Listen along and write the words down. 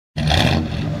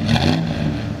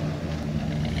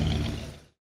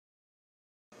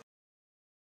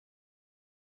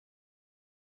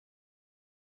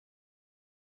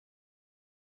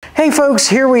Hey folks,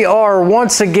 here we are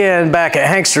once again back at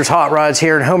Hankster's Hot Rods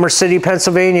here in Homer City,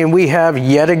 Pennsylvania, and we have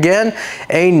yet again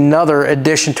another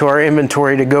addition to our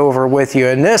inventory to go over with you.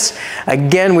 And this,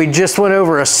 again, we just went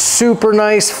over a super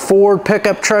nice Ford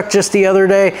pickup truck just the other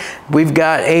day. We've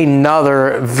got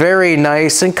another very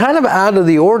nice and kind of out of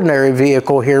the ordinary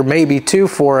vehicle here, maybe two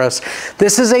for us.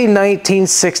 This is a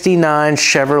 1969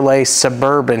 Chevrolet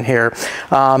Suburban here.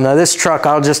 Now this truck,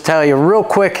 I'll just tell you real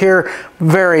quick here,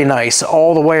 very nice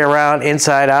all the way around,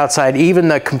 inside, outside, even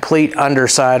the complete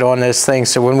underside on this thing.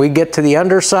 So when we get to the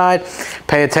underside,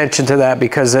 pay attention to that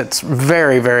because it's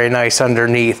very, very nice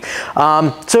underneath.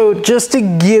 So just to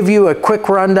give you a quick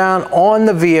rundown on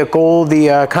the vehicle,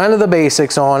 the kind of the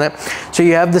basics on it. So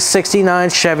you have the 69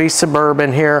 Chevy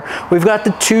Suburban here. We've got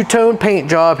the two-tone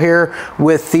paint job here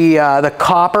with the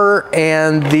copper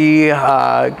and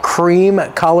the cream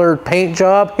colored paint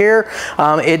job here.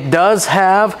 It does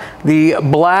have the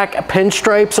black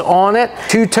pinstripes on it.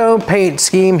 Two-tone paint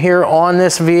scheme here on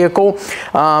this vehicle.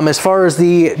 As far as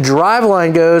the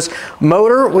driveline goes,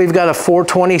 motor, we've got a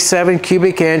 427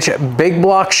 cubic inch big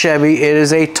block Chevy. It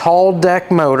is a tall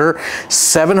deck motor,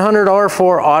 700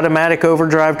 R4 automatic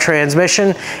overdrive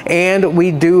transmission, and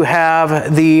we do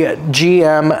have the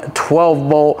GM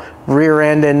 12-bolt rear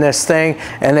end in this thing,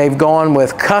 and they've gone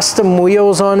with custom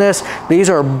wheels on this. These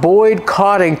are Boyd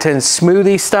Coddington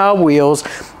Smoothie style wheels,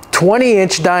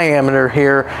 20-inch diameter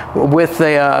here with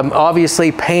the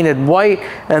obviously painted white,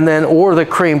 and then or the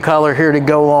cream color here to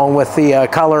go along with the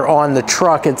color on the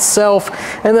truck itself.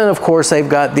 And then of course they've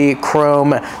got the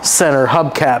chrome center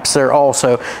hubcaps there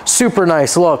also. Super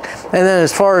nice look. And then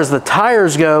as far as the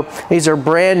tires go, these are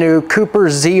brand new Cooper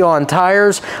Xeon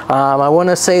tires. I want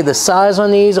to say the size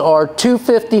on these are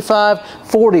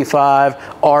 255/45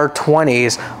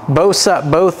 R20s,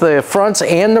 both the fronts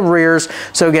and the rears.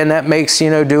 So again, that makes,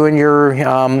 you know, doing your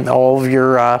all of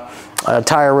your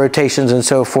tire rotations and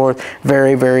so forth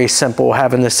very, very simple,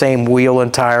 having the same wheel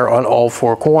and tire on all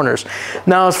four corners.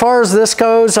 Now as far as this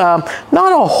goes, not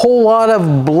a whole lot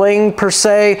of bling per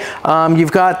se.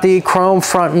 You've got the chrome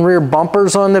front and rear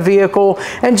bumpers on the vehicle,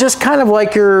 and just kind of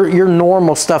like your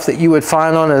normal stuff that you would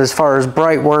find on it as far as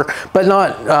bright work, but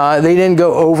not they didn't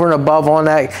go over and above on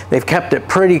that. They've kept it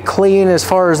pretty clean as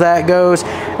far as that goes,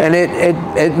 and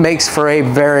it makes for a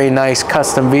very nice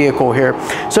custom vehicle here.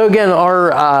 So again,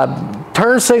 our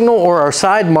turn signal or our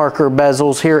side marker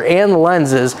bezels here and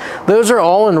lenses, those are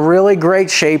all in really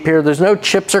great shape here. There's no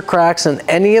chips or cracks in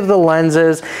any of the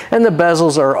lenses, and the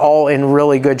bezels are all in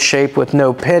really good shape with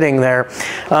no pitting there.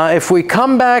 If we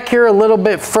come back here a little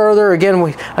bit further,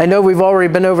 again, I know we've already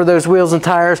been over those wheels and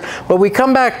tires, but we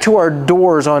come back to our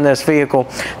doors on this vehicle.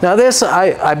 Now this,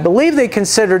 I believe they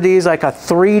consider these like a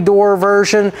 3-door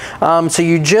version. So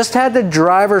you just had the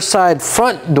driver's side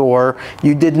front door.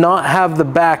 You did not have the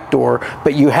back door,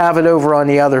 but you have it over on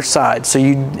the other side. So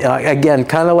you, again,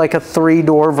 kind of like a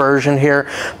 3-door version here.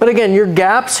 But again, your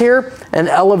gaps here and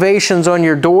elevations on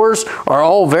your doors are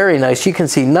all very nice. You can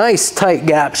see nice tight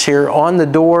gaps here on the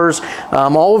doors.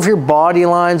 All of your body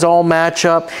lines all match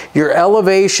up. Your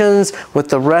elevations with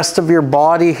the rest of your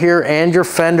body here and your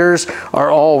fenders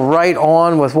are all right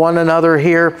on with one another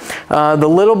here. The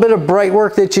little bit of bright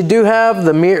work that you do have,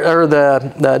 the mirror or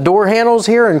the door handles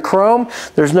here in chrome,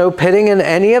 there's no pitting in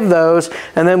any of those.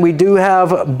 And then we do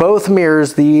have both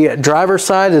mirrors, the driver's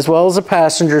side as well as the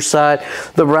passenger side.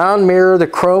 The round mirror, the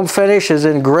chrome finish is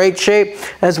in great shape,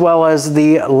 as well as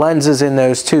the lenses in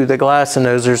those too, the glass in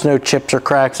those. There's no chips or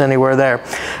cracks anywhere there.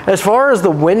 As far as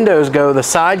the windows go, the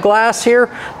side glass here,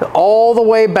 all the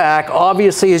way back,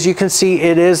 obviously as you can see,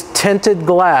 it is tinted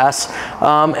glass,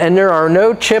 and there are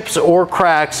no chips or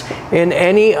cracks in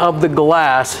any of the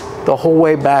glass the whole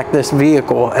way back this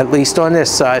vehicle, at least on this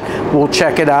side. We'll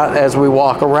check it out as we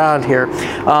walk around here.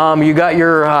 You got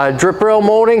your drip rail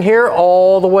molding here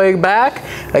all the way back.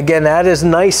 Again, that is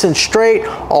nice and straight,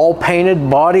 all painted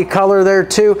body color there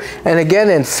too. And again,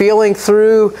 in feeling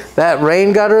through that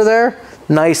rain gutter there,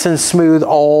 nice and smooth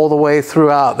all the way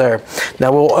throughout there.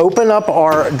 Now we'll open up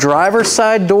our driver's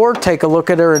side door, take a look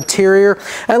at our interior,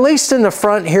 at least in the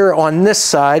front here on this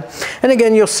side. And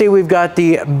again, you'll see we've got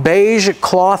the beige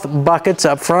cloth buckets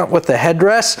up front with the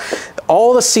headrest.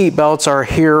 All the seat belts are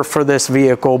here for this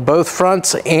vehicle. Both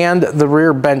fronts and the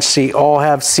rear bench seat all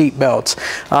have seat belts.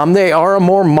 They are a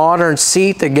more modern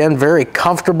seat. Again, very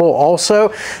comfortable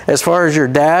also. As far as your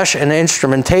dash and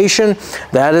instrumentation,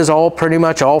 that is all pretty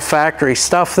much all factory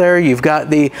stuff there. You've got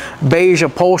the beige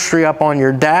upholstery up on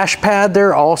your dash pad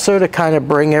there also to kind of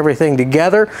bring everything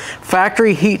together.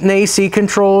 Factory heat and AC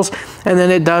controls, and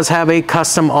then it does have a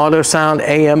custom Autosound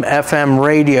AM FM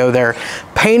radio there.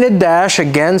 Painted dash,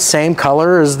 again, same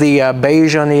color as the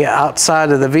beige on the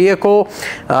outside of the vehicle.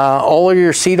 All of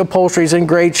your seat upholstery is in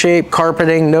great shape.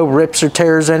 Carpeting, no rips or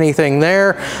tears, anything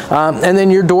there. And then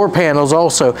your door panels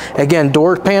also. Again,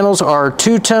 door panels are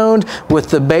two-toned with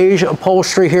the beige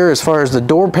upholstery here as far as the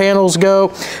door panels go.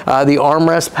 The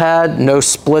armrest pad, no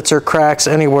splits or cracks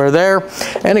anywhere there.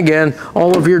 And again,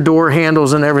 all of your door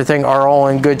handles and everything are all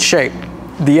in good shape.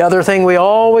 The other thing we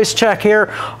always check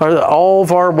here are all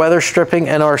of our weather stripping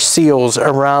and our seals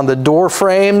around the door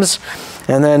frames.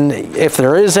 And then if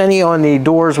there is any on the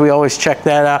doors, we always check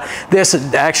that out. This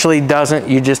actually doesn't.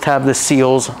 You just have the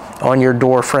seals on your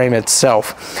door frame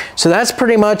itself. So that's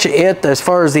pretty much it as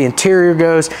far as the interior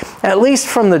goes, at least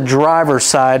from the driver's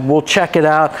side. We'll check it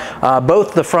out,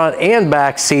 both the front and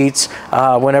back seats,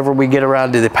 whenever we get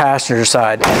around to the passenger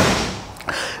side.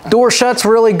 Door shuts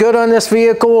really good on this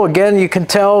vehicle. Again, you can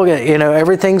tell, you know,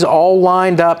 everything's all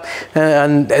lined up,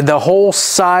 and the whole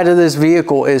side of this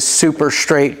vehicle is super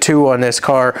straight too on this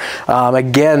car.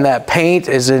 Again, that paint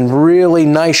is in really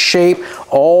nice shape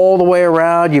all the way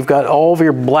around. You've got all of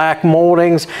your black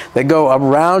moldings that go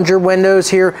around your windows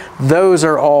here. Those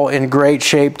are all in great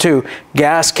shape too.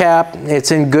 Gas cap,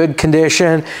 it's in good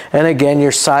condition. And again,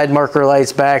 your side marker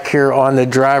lights back here on the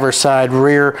driver's side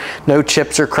rear, no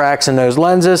chips or cracks in those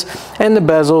lenses, and the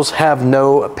bezels have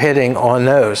no pitting on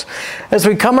those. As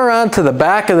we come around to the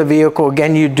back of the vehicle,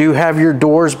 again, you do have your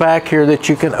doors back here that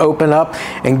you can open up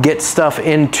and get stuff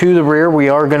into the rear. We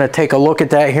are going to take a look at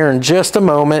that here in just a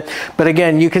moment. But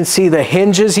again, you can see the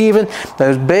hinges, even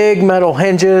those big metal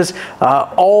hinges,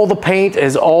 all the paint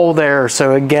is all there.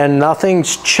 So again,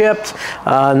 nothing's chipped,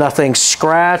 nothing's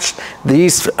scratched.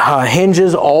 These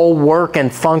hinges all work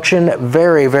and function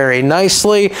very, very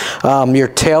nicely. Your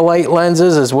tail light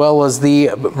lenses as well as the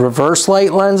reverse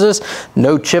light lenses,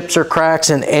 no chips or cracks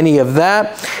in any of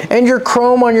that. And your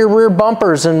chrome on your rear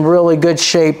bumpers in really good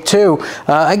shape too.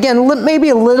 Again, maybe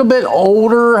a little bit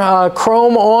older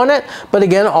chrome on it, but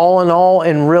again, all in all,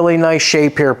 in really nice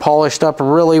shape here, polished up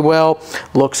really well,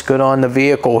 looks good on the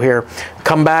vehicle here.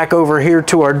 Come back over here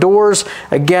to our doors.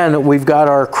 Again, we've got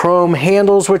our chrome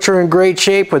handles, which are in great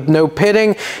shape with no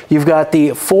pitting. You've got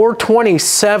the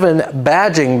 427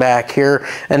 badging back here,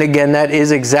 and again, that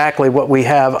is exactly what we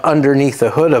have underneath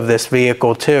the hood of this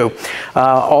vehicle too.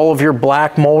 All of your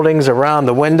black moldings around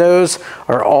the windows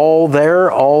are all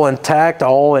there, all intact,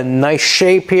 all in nice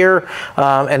shape here.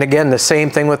 And again, the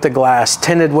same thing with the glass.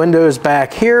 Tinted windows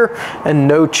back here and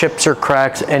no chips or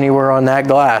cracks anywhere on that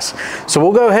glass. So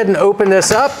we'll go ahead and open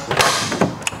this up,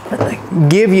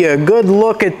 give you a good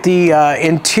look at the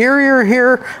interior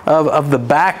here of the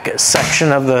back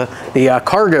section of the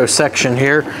cargo section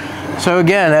here. So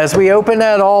again, as we open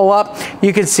that all up,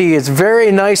 you can see it's very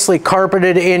nicely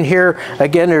carpeted in here.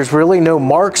 Again, there's really no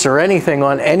marks or anything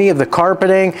on any of the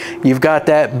carpeting. You've got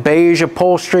that beige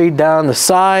upholstery down the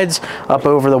sides, up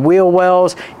over the wheel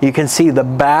wells. You can see the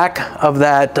back of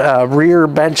that rear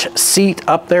bench seat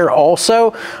up there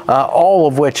also, all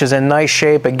of which is in nice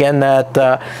shape. Again, that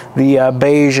the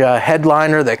beige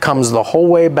headliner that comes the whole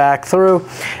way back through.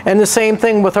 And the same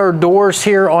thing with our doors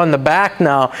here on the back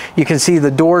now. You can see the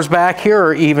doors back here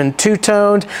are even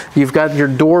two-toned. You've got your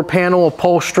door panel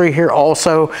upholstery here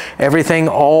also. Everything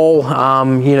all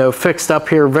you know, fixed up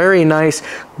here, very nice,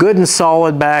 good and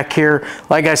solid back here.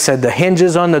 Like I said, the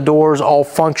hinges on the doors all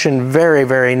function very,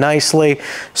 very nicely.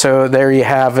 So there you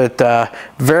have it,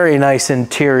 very nice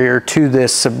interior to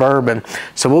this Suburban.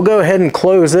 So we'll go ahead and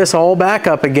close this all back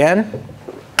up again.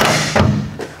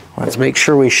 Let's make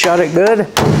sure we shut it good.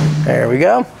 There we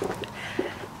go.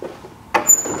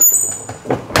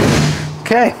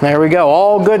 Okay, there we go,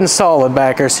 all good and solid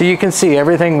back here. So you can see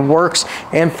everything works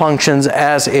and functions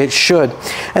as it should.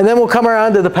 And then we'll come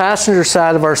around to the passenger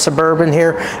side of our Suburban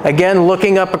here. Again,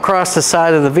 looking up across the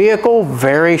side of the vehicle,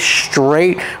 very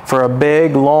straight for a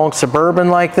big, long Suburban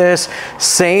like this.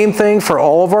 Same thing for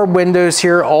all of our windows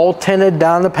here, all tinted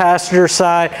down the passenger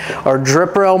side. Our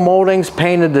drip rail moldings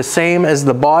painted the same as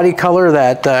the body color,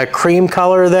 that cream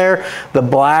color there. The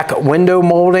black window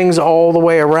moldings all the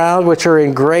way around, which are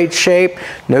in great shape.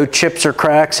 No chips or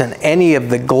cracks in any of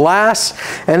the glass.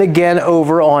 And again,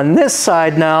 over on this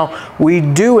side now, we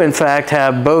do in fact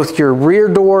have both your rear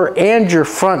door and your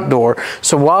front door.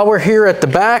 So while we're here at the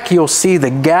back, you'll see the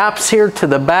gaps here to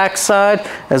the back side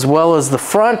as well as the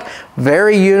front.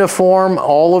 Very uniform,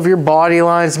 all of your body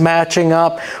lines matching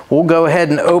up. We'll go ahead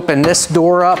and open this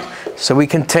door up so we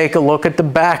can take a look at the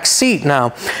back seat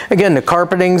now. Again, the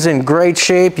carpeting's in great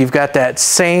shape. You've got that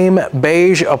same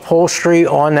beige upholstery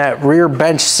on that rear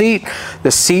bench seat. The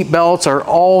seat belts are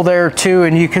all there too,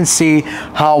 and you can see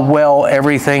how well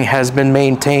everything has been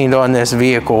maintained on this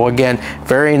vehicle. Again,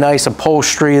 very nice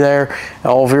upholstery there.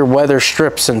 All of your weather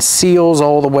strips and seals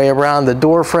all the way around the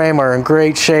door frame are in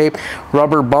great shape.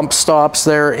 Rubber bump stops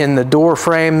there in the door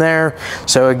frame there.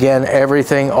 So again,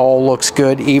 everything all looks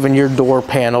good. Even your door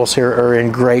panels here are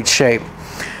in great shape.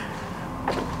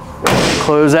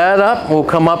 Close that up. We'll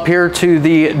come up here to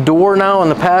the door now on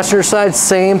the passenger side.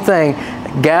 Same thing.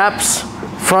 Gaps,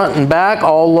 front and back,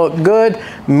 all look good.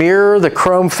 Mirror, the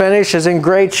chrome finish is in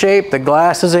great shape. The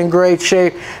glass is in great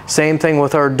shape. Same thing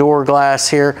with our door glass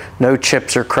here. No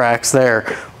chips or cracks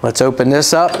there. Let's open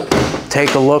this up.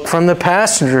 Take a look from the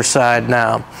passenger side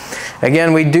now.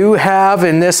 Again, we do have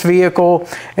in this vehicle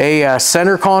a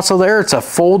center console there. It's a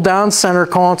fold down center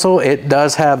console. It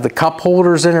does have the cup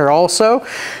holders in it also.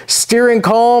 Steering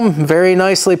column, very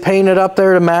nicely painted up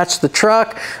there to match the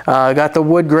truck. Got the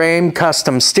wood grain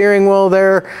custom steering wheel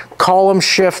there, column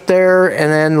shift there,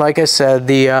 and then like I said,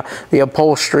 the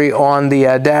upholstery on the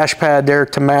dash pad there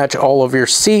to match all of your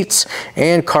seats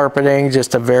and carpeting.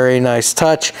 Just a very nice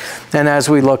touch. And as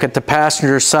we look at the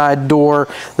passenger side door,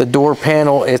 the door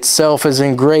panel itself is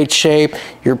in great shape.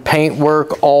 Your paint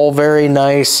work all very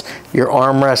nice. Your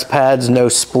armrest pads, no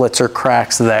splits or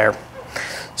cracks there.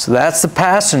 So that's the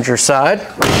passenger side.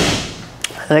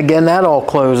 And again, that all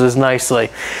closes nicely.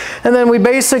 And then we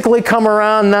basically come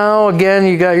around now. Again,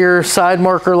 you got your side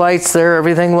marker lights there.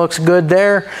 Everything looks good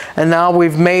there. And now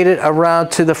we've made it around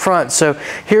to the front. So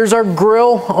here's our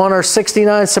grille on our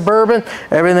 69 Suburban.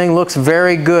 Everything looks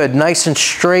very good. Nice and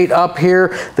straight up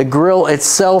here. The grille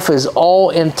itself is all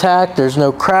intact. There's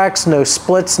no cracks, no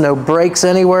splits, no breaks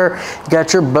anywhere. You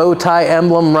got your bow tie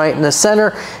emblem right in the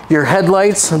center. Your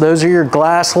headlights, those are your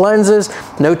glass lenses.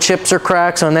 No chips or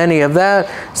cracks on any of that.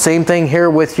 Same thing here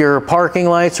with your parking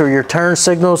lights or your turn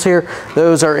signals here.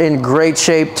 Those are in great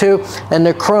shape too. And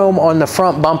the chrome on the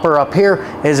front bumper up here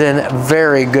is in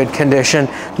very good condition.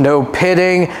 No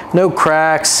pitting, no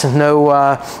cracks,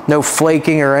 no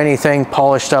flaking or anything.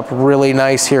 Polished up really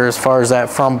nice here as far as that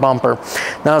front bumper.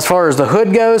 Now as far as the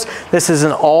hood goes, this is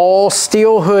an all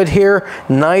steel hood here.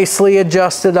 Nicely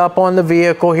adjusted up on the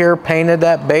vehicle here. Painted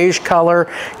that beige color.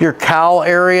 Your cowl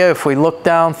area, if we look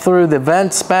down through the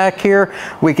vents back here,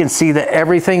 we can see that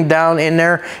everything down in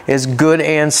there is good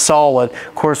and solid.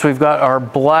 Of course, we've got our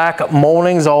black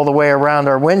moldings all the way around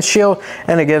our windshield.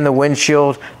 And again, the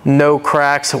windshield, no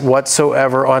cracks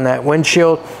whatsoever on that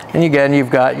windshield. And again,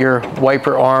 you've got your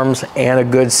wiper arms and a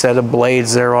good set of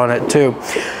blades there on it too.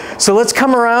 So let's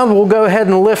come around. We'll go ahead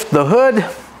and lift the hood.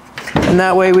 And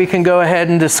that way we can go ahead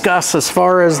and discuss as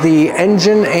far as the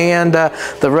engine and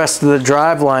the rest of the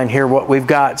drive line here, what we've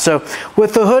got. So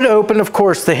with the hood open, of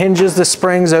course, the hinges, the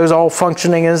springs, those all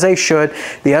functioning as they should.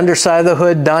 The underside of the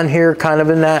hood done here kind of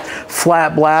in that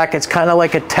flat black. It's kind of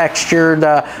like a textured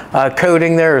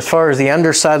coating there as far as the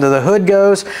underside of the hood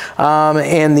goes.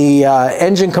 And the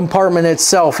engine compartment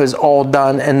itself is all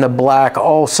done in the black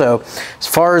also. As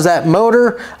far as that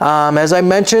motor, as I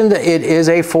mentioned, it is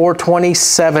a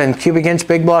 427 cubic inch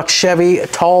big block Chevy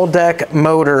tall deck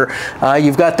motor.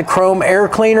 You've got the chrome air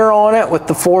cleaner on it with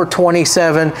the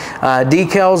 427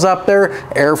 decals up there,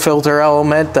 air filter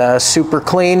element, super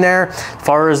clean there. As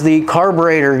far as the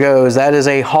carburetor goes, that is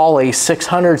a Holley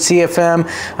 600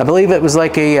 CFM. I believe it was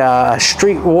like a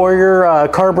Street Warrior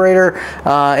carburetor.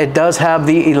 It does have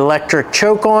the electric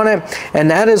choke on it, and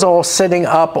that is all sitting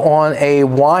up on a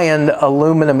Weiand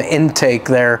aluminum intake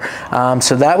there.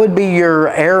 So that would be your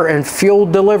air and fuel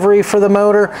delivery for the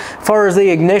motor. As far as the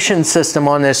ignition system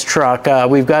on this truck,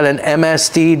 we've got an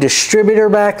MSD distributor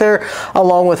back there,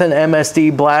 along with an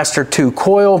MSD Blaster 2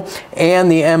 coil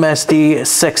and the MSD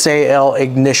 6AL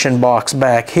ignition box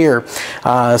back here.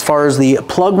 As far as the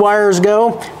plug wires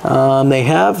go, they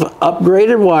have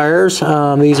upgraded wires.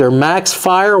 These are Max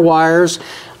Fire wires.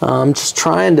 I'm just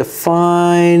trying to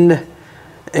find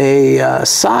a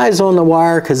size on the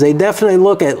wire because they definitely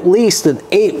look at least an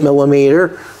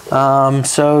 8mm.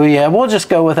 So yeah, we'll just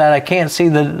go with that. I can't see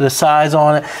the size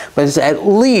on it, but it's at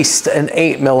least an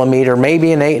 8mm,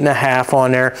 maybe an 8.5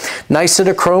 on there. Nice set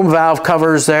of chrome valve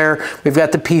covers there. We've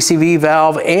got the PCV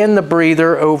valve and the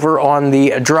breather over on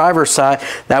the driver's side.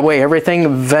 That way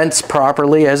everything vents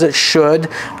properly as it should.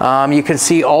 You can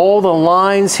see all the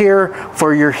lines here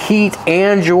for your heat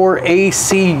and your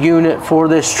AC unit for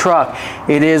this truck.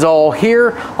 It is all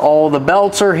here, all the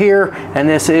belts are here, and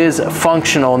this is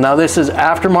functional. Now this is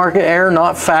aftermarket air,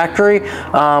 not factory,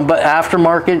 but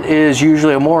aftermarket is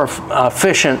usually a more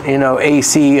efficient, you know,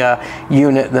 AC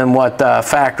unit than what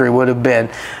factory would have been.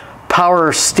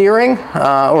 Power steering,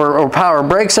 or power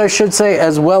brakes I should say,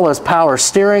 as well as power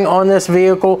steering on this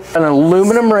vehicle. An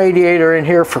aluminum radiator in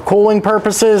here for cooling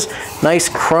purposes. Nice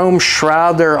chrome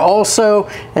shroud there also.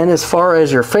 And as far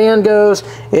as your fan goes,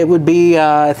 it would be,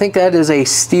 I think that is a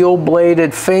steel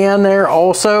bladed fan there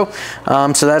also.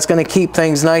 So that's going to keep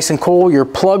things nice and cool. Your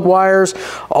plug wires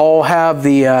all have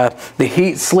the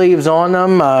heat sleeves on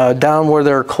them down where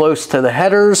they're close to the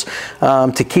headers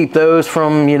to keep those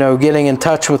from, you know, getting in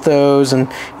touch with those,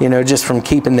 and you know, just from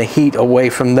keeping the heat away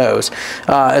from those.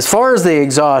 As far as the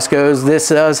exhaust goes, this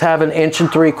does have an 1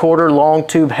 3/4 long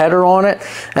tube header on it,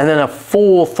 and then a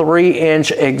full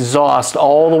 3-inch exhaust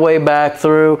all the way back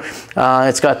through.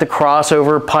 It's got the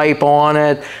crossover pipe on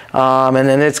it, and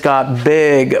then it's got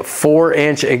big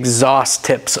 4-inch exhaust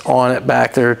tips on it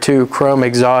back there too, chrome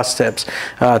exhaust tips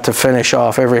to finish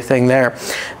off everything there.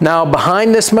 Now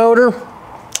behind this motor,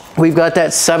 we've got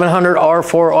that 700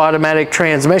 R4 automatic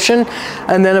transmission,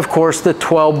 and then of course the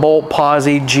 12-bolt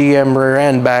POSI GM rear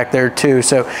end back there too.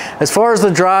 So as far as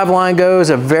the drive line goes,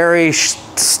 a very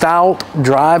stout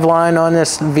drive line on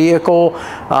this vehicle.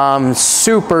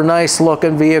 Super nice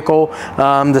looking vehicle.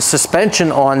 The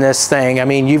suspension on this thing, I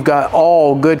mean, you've got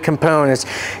all good components.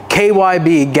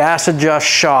 KYB gas adjust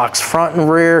shocks front and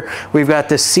rear. We've got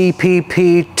the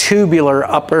CPP tubular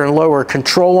upper and lower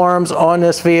control arms on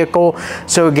this vehicle.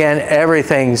 So again,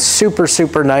 everything's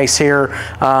super nice here.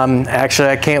 Actually,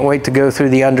 I can't wait to go through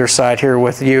the underside here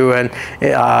with you in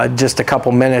just a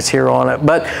couple minutes here on it.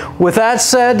 But with that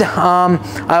said,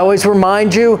 I always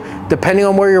remind you, depending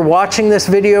on where you're watching this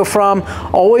video from,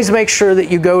 always make sure that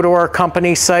you go to our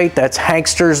company site, that's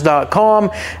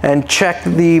hanksters.com, and check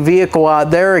the vehicle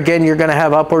out there. Again, you're going to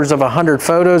have upwards of 100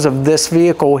 photos of this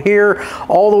vehicle here,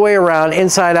 all the way around,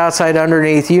 inside, outside,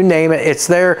 underneath, you name it, it's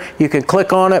there. You can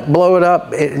click on it, blow it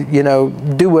up, you know,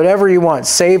 do whatever you want,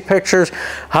 save pictures,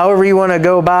 however you want to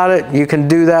go about it, you can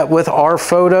do that with our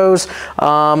photos.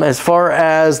 As far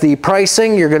as the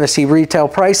pricing, you're going to see retail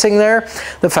pricing there.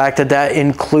 The fact that that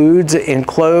includes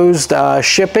enclosed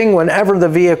shipping whenever the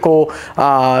vehicle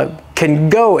can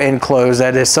go enclosed.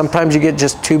 That is, sometimes you get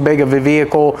just too big of a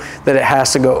vehicle that it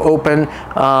has to go open,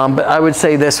 but I would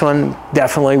say this one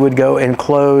definitely would go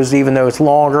enclosed. Even though it's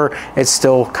longer, it's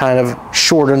still kind of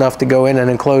short enough to go in an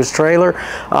enclosed trailer.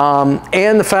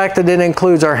 And the fact that it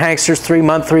includes our Hanksters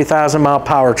 3-month 3,000-mile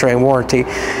powertrain warranty.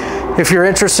 If you're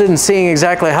interested in seeing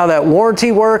exactly how that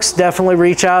warranty works, definitely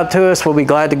reach out to us. We'll be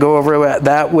glad to go over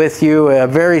that with you. A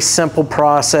very simple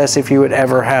process if you would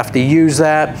ever have to use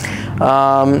that.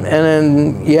 And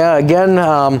then, yeah,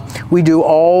 again, we do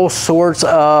all sorts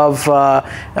of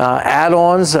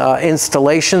add-ons,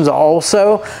 installations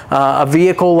also. A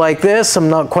vehicle like this, I'm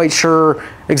not quite sure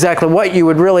exactly what you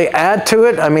would really add to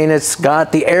it. I mean, it's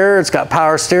got the air, it's got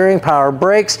power steering, power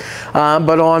brakes,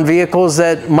 but on vehicles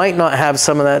that might not have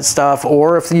some of that stuff,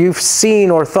 or if you've seen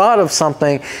or thought of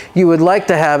something you would like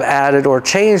to have added or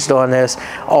changed on this,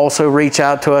 also reach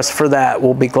out to us for that.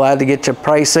 We'll be glad to get you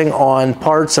pricing on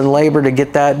parts and labor to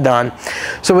get that done.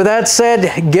 So with that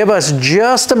said, give us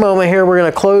just a moment here. We're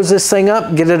going to close this thing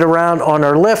up, get it around on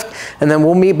our lift, and then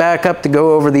we'll meet back up to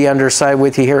go over the underside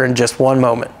with you here in just one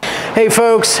moment. Hey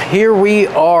folks, here we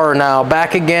are now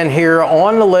back again here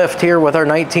on the lift here with our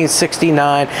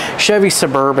 1969 Chevy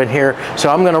Suburban here. So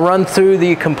I'm going to run through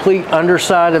the complete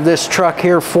underside of this truck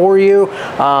here for you,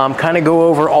 kind of go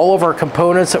over all of our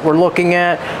components that we're looking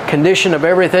at, condition of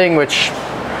everything, which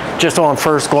just on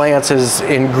first glance is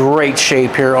in great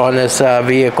shape here on this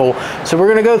vehicle. So we're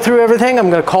going to go through everything.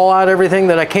 I'm going to call out everything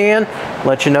that I can,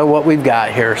 let you know what we've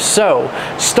got here. So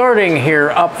starting here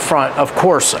up front, of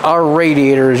course, our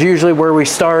radiator is usually where we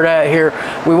start at here.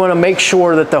 We want to make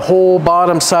sure that the whole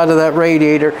bottom side of that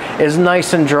radiator is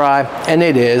nice and dry, and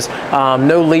it is.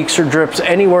 No leaks or drips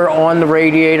anywhere on the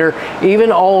radiator.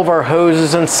 Even all of our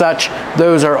hoses and such,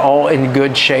 those are all in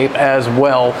good shape as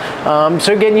well.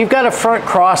 So again, you've got a front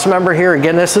cross cross member here.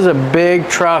 Again, this is a big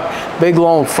truck, big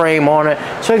long frame on it.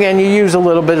 So again, you use a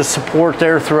little bit of support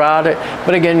there throughout it.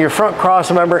 But again, your front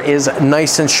cross member is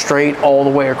nice and straight all the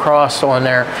way across on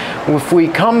there. If we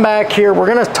come back here,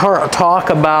 we're going to talk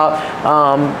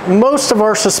about most of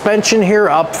our suspension here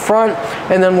up front,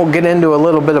 and then we'll get into a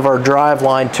little bit of our drive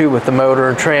line too with the motor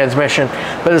and transmission.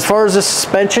 But as far as the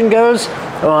suspension goes,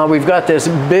 we've got this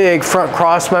big front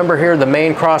cross member here, the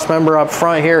main cross member up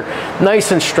front here,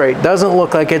 nice and straight. Doesn't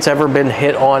look like it's ever been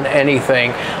hit on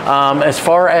anything. As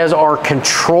far as our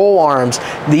control arms,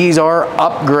 these are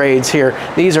upgrades here.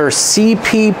 These are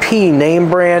CPP name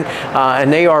brand,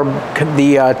 and they are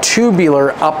the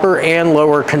tubular upper and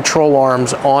lower control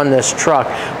arms on this truck,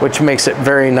 which makes it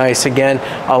very nice. Again,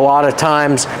 a lot of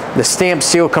times the stamped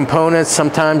steel components,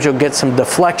 sometimes you'll get some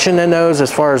deflection in those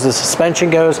as far as the suspension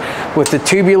goes. With the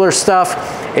tubular stuff,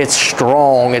 it's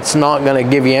strong. It's not going to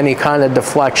give you any kind of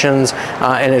deflections,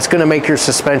 and it's going to make your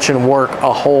suspension work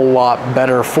a whole lot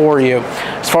better for you.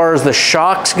 As far as the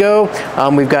shocks go,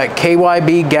 we've got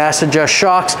KYB gas adjust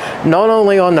shocks, not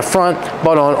only on the front,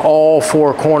 but on all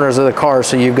four corners of the car.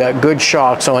 So you've got good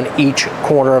shocks on each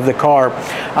corner of the car.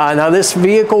 Now this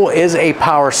vehicle is a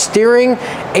power steering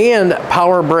and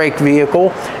power brake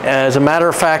vehicle. As a matter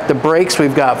of fact, the brakes,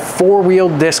 we've got four-wheel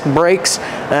disc brakes,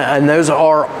 and those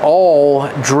are all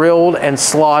drilled and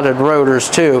slotted rotors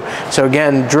too. So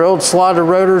again, drilled slotted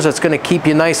rotors, that's going to keep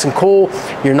you nice and cool.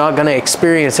 You're not going to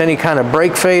experience any kind of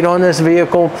brake fade on this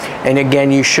vehicle, and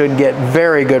again, you should get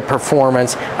very good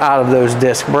performance out of those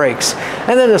disc brakes.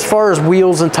 And then as far as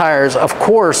wheels and tires, of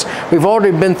course, we've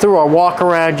already been through our walk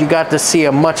around. You got to see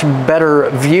a much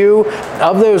better view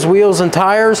of those wheels and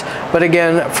tires, but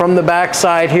again, from the back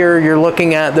side here, you're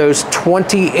looking at those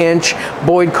 20-inch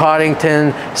Boyd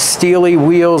Coddington steely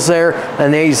wheels there,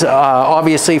 and these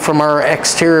obviously from our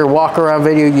exterior walk around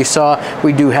video you saw,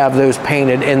 we do have those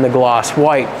painted in the gloss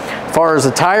white. As far as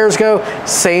the tires go,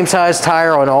 same size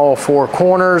tire on all four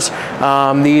corners.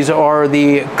 These are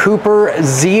the Cooper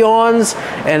Xeons,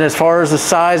 and as far as the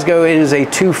size go, it is a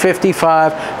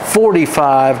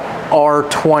 255/45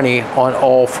 R20 on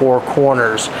all four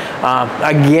corners.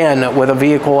 Again, with a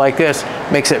vehicle like this,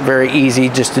 makes it very easy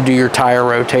just to do your tire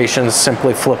rotations,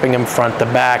 simply flipping them front to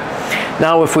back.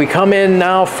 Now, if we come in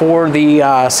now for the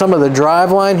some of the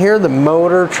drive line here, the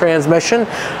motor, transmission.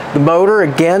 The motor,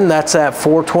 again, that's that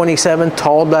 427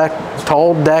 tall deck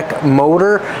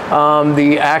motor.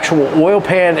 The actual oil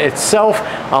pan itself,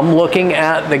 I'm looking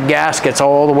at the gaskets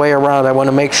all the way around. I want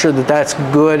to make sure that that's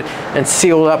good and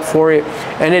sealed up for you,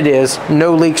 and it is.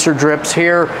 No leaks or drips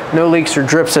here, no leaks or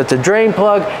drips at the drain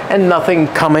plug, and nothing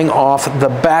coming off the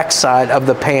back side of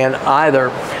the pan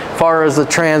either. As far as the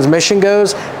transmission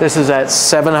goes, this is that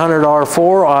 700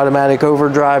 R4 automatic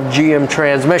overdrive GM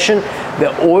transmission. The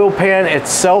oil pan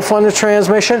itself on the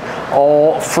transmission,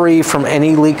 all free from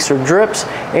any leaks or drips,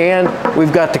 and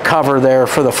we've got the cover there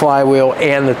for the flywheel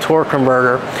and the torque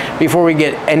converter. Before we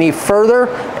get any further,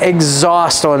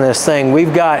 exhaust on this thing.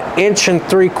 We've got 1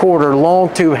 3/4 long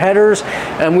tube headers,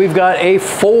 and we've got a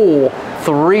full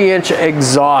 3-inch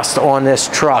exhaust on this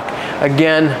truck.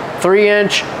 Again,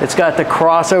 3-inch. It's got the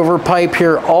crossover pipe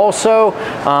here also,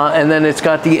 and then it's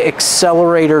got the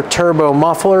Xcelerator turbo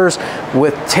mufflers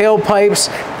with tailpipes.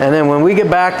 And then when we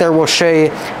get back there, we'll show you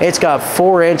it's got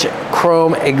 4-inch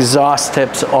chrome exhaust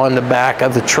tips on the back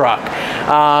of the truck.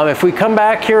 If we come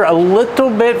back here a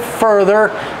little bit further,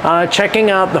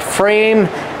 checking out the frame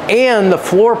and the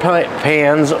floor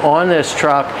pans on this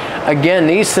truck, again,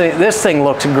 this thing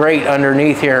looks great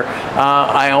underneath here.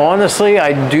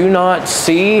 I do not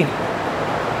see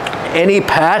any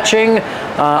patching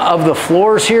of the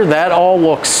floors here. That all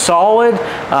looks solid.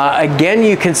 Again,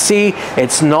 you can see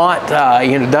it's not,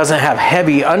 doesn't have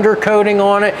heavy undercoating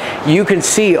on it. You can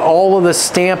see all of the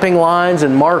stamping lines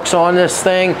and marks on this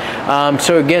thing.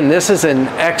 So again, this is in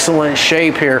excellent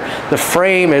shape here. The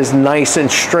frame is nice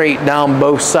and straight down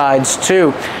both sides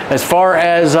too. As far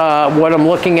as what I'm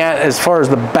looking at as far as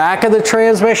the back of the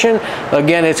transmission,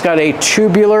 again, it's got a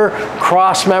tubular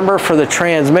cross member for the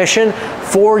transmission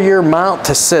for your mount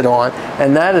to sit on,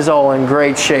 and that is all in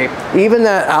great shape. Even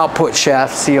that output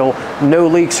shaft seal, no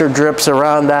leaks or drips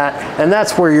around that, and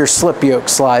that's where your slip yoke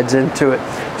slides into it.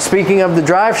 Speaking of the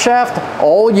drive shaft,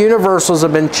 all universals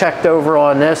have been checked over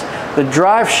on this. The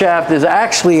drive shaft is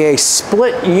actually a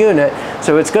split unit,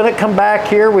 so it's going to come back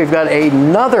here. We've got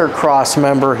another cross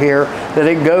member here that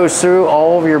it goes through,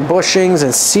 all of your bushings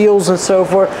and seals and so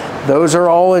forth. Those are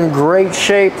all in great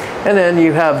shape. And then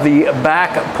you have the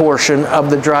back portion of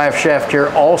the drive shaft here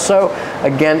also.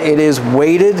 Again, it is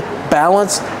weighted,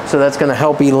 balanced, so that's going to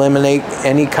help eliminate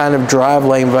any kind of drive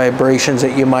lane vibrations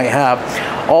that you might have.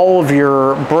 All of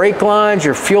your brake lines,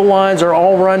 your fuel lines are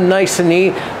all run nice and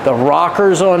neat. The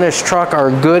rockers on this truck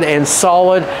are good and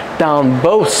solid down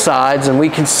both sides, and we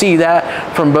can see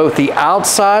that from both the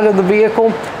outside of the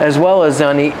vehicle as well as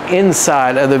on the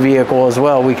inside of the vehicle as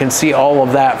well. We can see all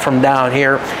of that from down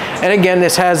here. And again,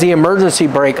 this has the emergency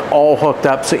brake all hooked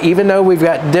up. So even though we've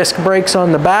got disc brakes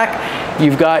on the back,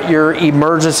 you've got your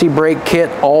emergency brake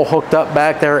kit all hooked up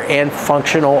back there and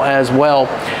functional as well.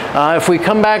 If we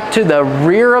come back to the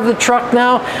rear of the truck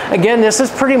now, again, this is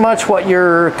pretty much what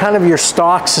your kind of your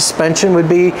stock suspension would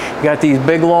be. You got these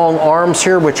big long arms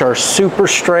here, which are super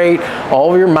straight.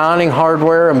 All of your mounting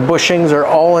hardware and bushings are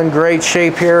all in great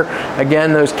shape here.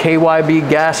 Again, those KYB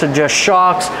gas adjust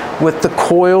shocks with the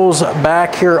coils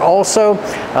back here also.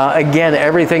 Again,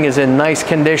 everything is in nice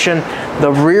condition.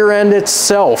 The rear end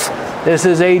itself, this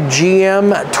is a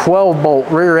GM 12-bolt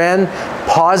rear end,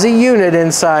 POSI unit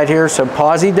inside here, so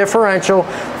POSI differential,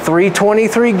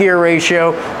 323 gear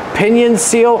ratio, pinion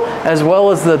seal, as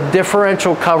well as the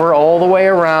differential cover all the way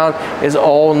around is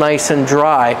all nice and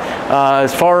dry.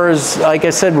 As far as, like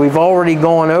I said, we've already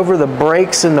gone over the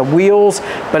brakes and the wheels,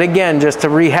 but again, just to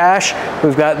rehash,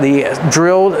 we've got the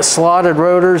drilled slotted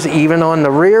rotors even on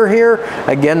the rear here.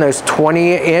 Again, those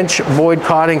 20-inch Void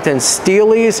Coddington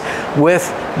Steelies with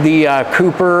the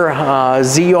Cooper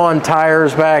Xeon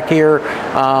tires back here,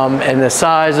 and the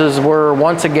sizes were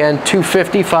once again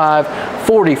 255,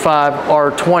 45,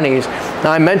 R20s.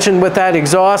 Now I mentioned with that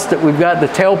exhaust that we've got the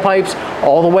tailpipes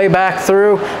all the way back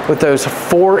through with those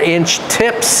 4-inch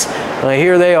tips.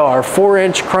 Here they are,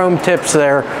 4-inch chrome tips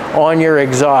there on your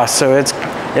exhaust. So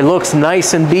it looks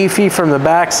nice and beefy from the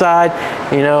backside.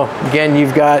 You know, again,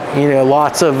 you've got, you know,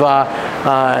 lots of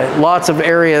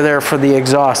area there for the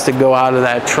exhaust to go out of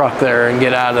that truck there and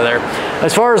get out of there.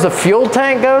 As far as the fuel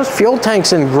tank goes, fuel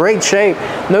tank's in great shape.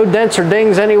 No dents or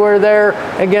dings anywhere there.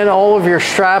 Again, all of your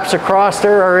straps across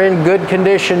there are in good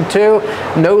condition too.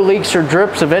 No leaks or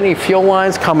drips of any fuel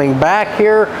lines coming back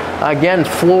here. Again,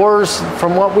 floors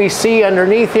from what we see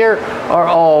underneath here are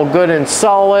all good and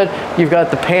solid. You've got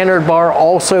the panhard bar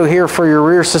also here for your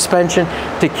rear suspension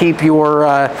to keep your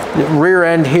rear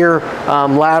end here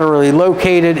laterally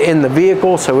located in the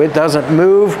vehicle so it doesn't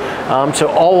move. So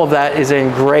all of that is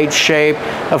in great shape.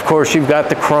 Of course, you've got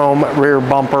the chrome rear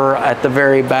bumper at the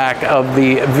very back of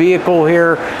the vehicle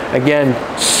here. Again,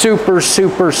 super,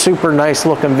 super, super nice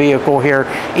looking vehicle here,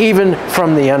 even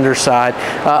from the underside.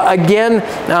 Again,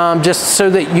 just so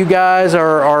that you guys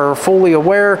are fully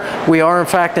aware, we are in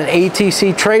fact an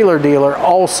ATC trailer dealer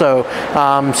also.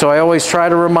 So I always try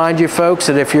to remind you folks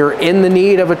that if you're in the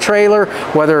need of a trailer,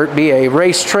 whether it be a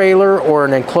race trailer or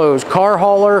an enclosed car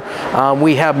hauler,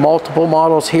 we have multiple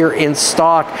models here in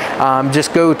stock.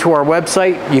 Just go to our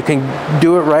website. You can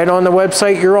do it right on the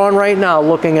website you're on right now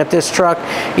looking at this truck,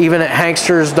 even at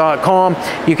hanksters.com.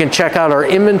 You can check out our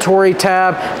inventory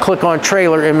tab, click on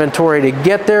trailer inventory to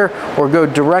get there, or go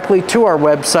directly to our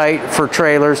website for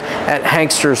trailers at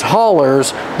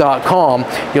hankstershaulers.com.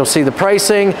 You'll see the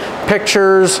pricing,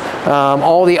 pictures,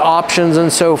 all the options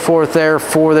and so forth there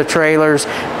for the trailers.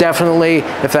 Definitely,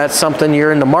 if that's something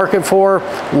you're in the market for,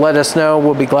 let us know.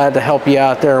 We'll be glad to help you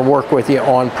out there and work with you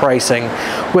on pricing.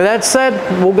 With that said,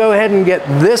 we'll go ahead and get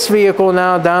this vehicle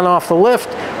now down off the lift.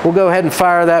 We'll go ahead and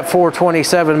fire that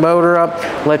 427 motor up,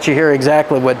 let you hear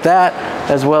exactly what that,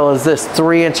 as well as this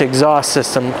 3-inch exhaust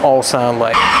system all sound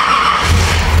like.